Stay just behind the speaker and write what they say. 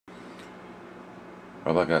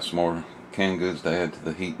Well, I got some more canned goods to add to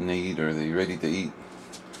the heat and eat or the ready to eat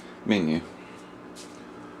menu.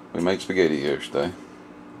 We made spaghetti yesterday.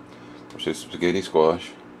 It's just spaghetti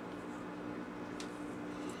squash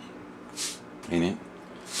in it.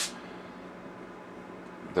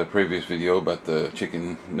 The previous video about the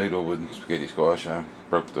chicken noodle with spaghetti squash, I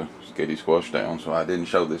broke the spaghetti squash down, so I didn't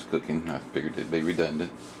show this cooking. I figured it'd be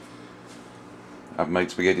redundant. I've made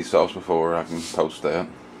spaghetti sauce before, I can post that.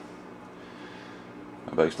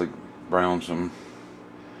 I basically browned some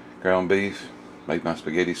ground beef, made my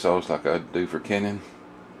spaghetti sauce like I'd do for Kennan.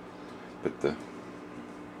 Put the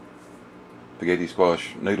spaghetti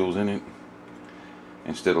squash noodles in it.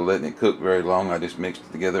 Instead of letting it cook very long, I just mixed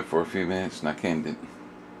it together for a few minutes and I canned it.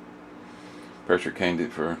 Pressure canned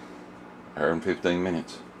it for 115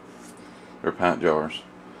 minutes. They're pint jars.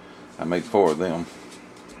 I made 4 of them.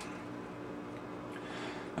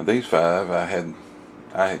 Now these 5, I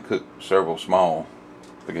had cooked several small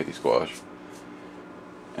spaghetti squash.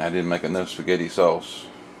 And I didn't make enough spaghetti sauce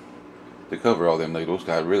to cover all them noodles.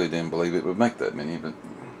 I really didn't believe it would make that many, but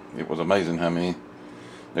it was amazing how many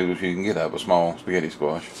noodles you can get out of a small spaghetti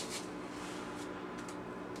squash.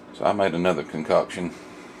 So I made another concoction.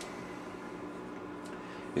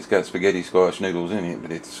 It's got spaghetti squash noodles in it,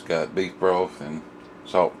 but it's got beef broth and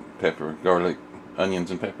salt, pepper, garlic, onions,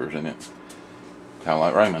 and peppers in it. Kind of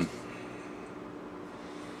like ramen.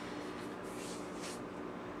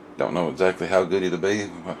 Don't know exactly how good it'll be.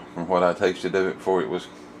 From what I tasted of it before it was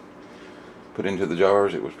put into the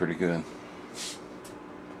jars, it was pretty good.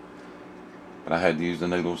 But I had to use the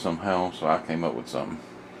noodles somehow, so I came up with something.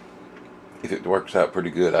 If it works out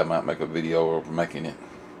pretty good, I might make a video of making it.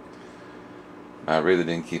 I really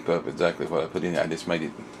didn't keep up exactly what I put in it. I just made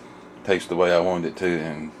it taste the way I wanted it to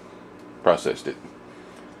and processed it.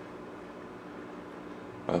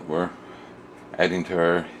 But we're adding to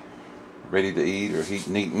our ready to eat or heat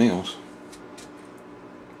and eat meals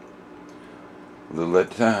a little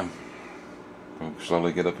at a time. We'll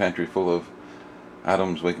slowly get a pantry full of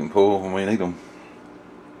items we can pull when we need them.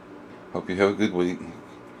 Hope you have a good week.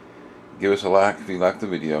 Give us a like if you like the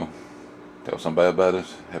video. Tell somebody about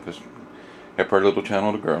us. Help our little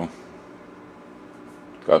channel to grow.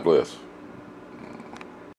 God bless.